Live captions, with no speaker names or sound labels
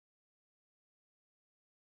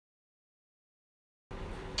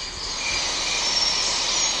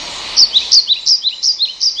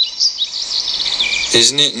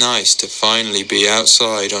Isn't it nice to finally be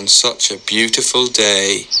outside on such a beautiful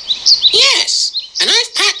day? Yes, and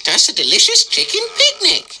I've packed us a delicious chicken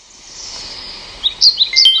picnic.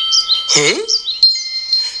 Huh?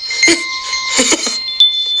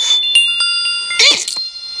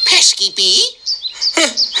 Pesky bee.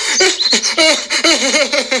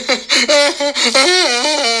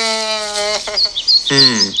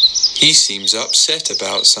 He seems upset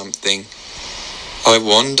about something. I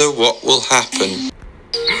wonder what will happen.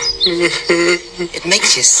 It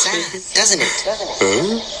makes you sad, doesn't it?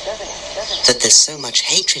 Huh? That there's so much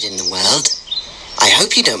hatred in the world. I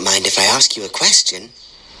hope you don't mind if I ask you a question.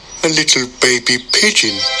 A little baby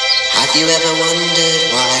pigeon. Have you ever wondered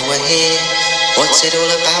why we're here? What's it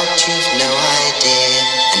all about? You've no idea.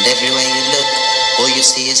 And everywhere you look, all you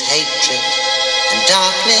see is hatred and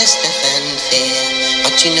darkness, death and fear.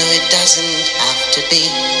 But you know it doesn't have to be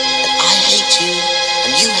that I hate you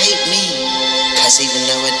and you hate me. 'Cause even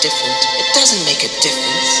though we're different, it doesn't make a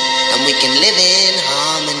difference. And we can live in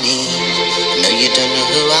harmony. I know you don't know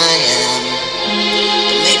who I am,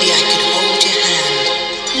 but maybe I could hold your hand,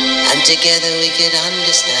 and together we could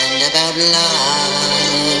understand about love.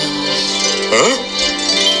 Huh?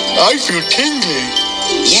 I feel tingly.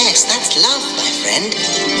 Yes, that's love, my friend.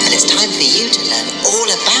 And it's time for you to learn all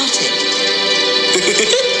about it.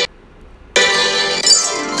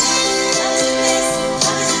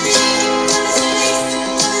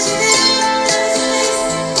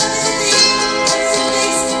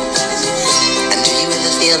 And do you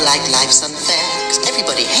ever feel like life's unfair? 'Cause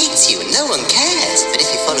everybody hates you and no one cares. But if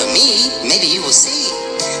you follow me, maybe you will see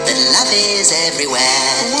that love is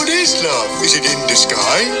everywhere. What is love? Is it in the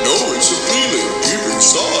sky? No, it's a feeling deep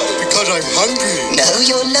inside. Because I'm hungry. No,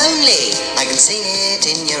 you're lonely. I can see it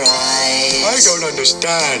in your eyes. I don't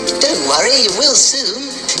understand. Don't worry, you will soon.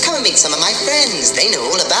 Come and meet some of my friends. They know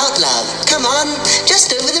all about love. Come on,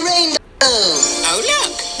 just over the rainbow. Oh,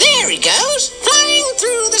 look, there he goes, flying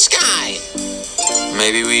through the sky.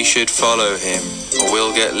 Maybe we should follow him, or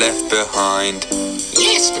we'll get left behind.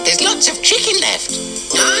 Yes, but there's lots of chicken left.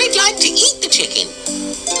 I'd like to eat the chicken.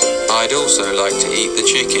 I'd also like to eat the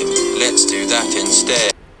chicken. Let's do that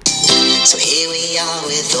instead. So here we are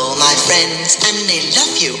with all my friends, and they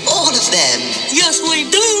love you, all of them. Yes, we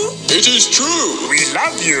do. It is true. We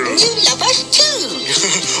love you. You love us too.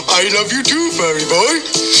 I love you too, furry boy.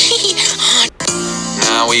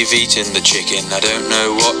 Now we've eaten the chicken, I don't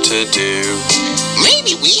know what to do.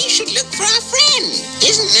 Maybe we should look for our friend.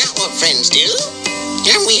 Isn't that what friends do?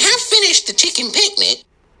 And we have finished the chicken picnic.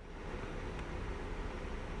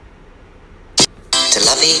 To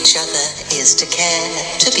love each other is to care,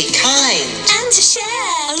 to be kind, and to share.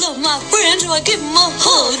 I love my friends, so I give them a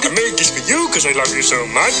hug. I made this for you because I love you so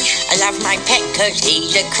much. I love my pet because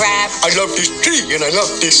he's a crab. I love this tree and I love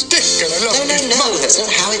this stick and I love this No, mug. that's not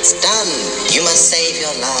how it's done. You must save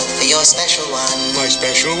your love for your special one. My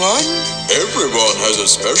special one? Everyone has a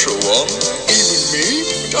special one. Even me?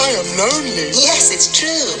 But I am lonely. Yes, it's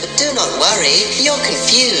true, but do not worry. You're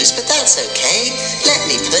confused, but that's okay. Let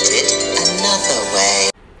me put it another way.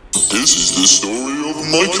 This is the story of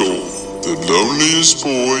Michael, the loneliest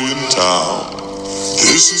boy in town.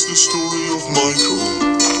 This is the story of Michael,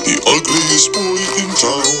 the ugliest boy in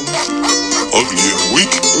town. Ugly and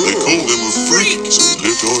weak, they called him a freak, so he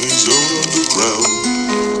lived on his own underground.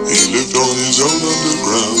 He lived on his own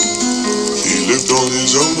underground. He lived on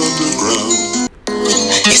his own underground.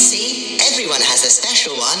 You see, everyone has a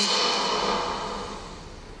special one.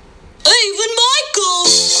 Even Michael.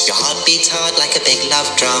 Your heart beats hard like a big love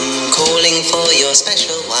drum, calling for your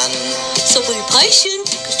special one. So be patient,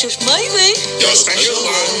 because just maybe Your special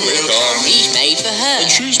one will come. He's made for her.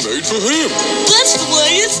 And she's made for him. that's the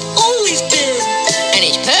way it's always been. And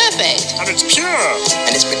it's perfect. And it's pure.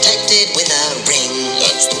 And it's protected with a ring.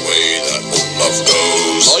 That's the way that all love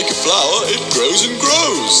goes. Like a flower, it grows and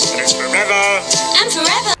grows. And it's forever. And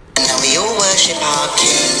forever. And now we all worship our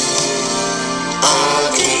King. Our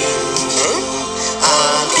King.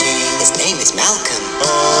 Our King. His name is Malcolm.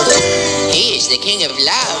 He is the king of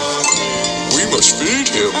love. We must feed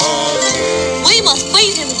him. We must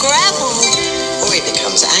feed him gravel. Or he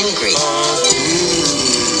becomes angry.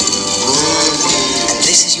 And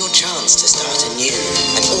this is your chance to start anew.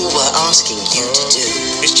 And all we're asking you to do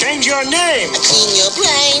Is change your name. is clean your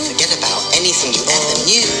brain. Forget about anything you ever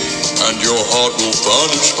knew. And your heart will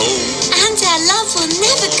vanish home. And our love will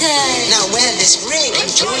never go. Now wear this ring and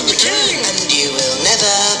join the king. And you will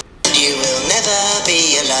never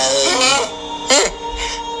be alone.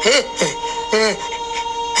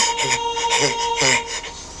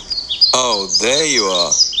 Oh, there you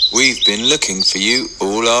are. We've been looking for you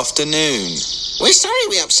all afternoon. We're sorry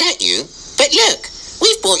we upset you, but look,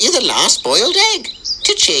 we've brought you the last boiled egg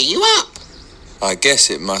to cheer you up. I guess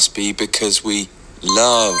it must be because we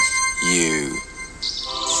love you.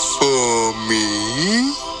 For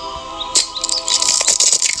me?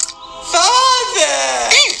 Father!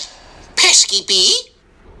 Pesky bee,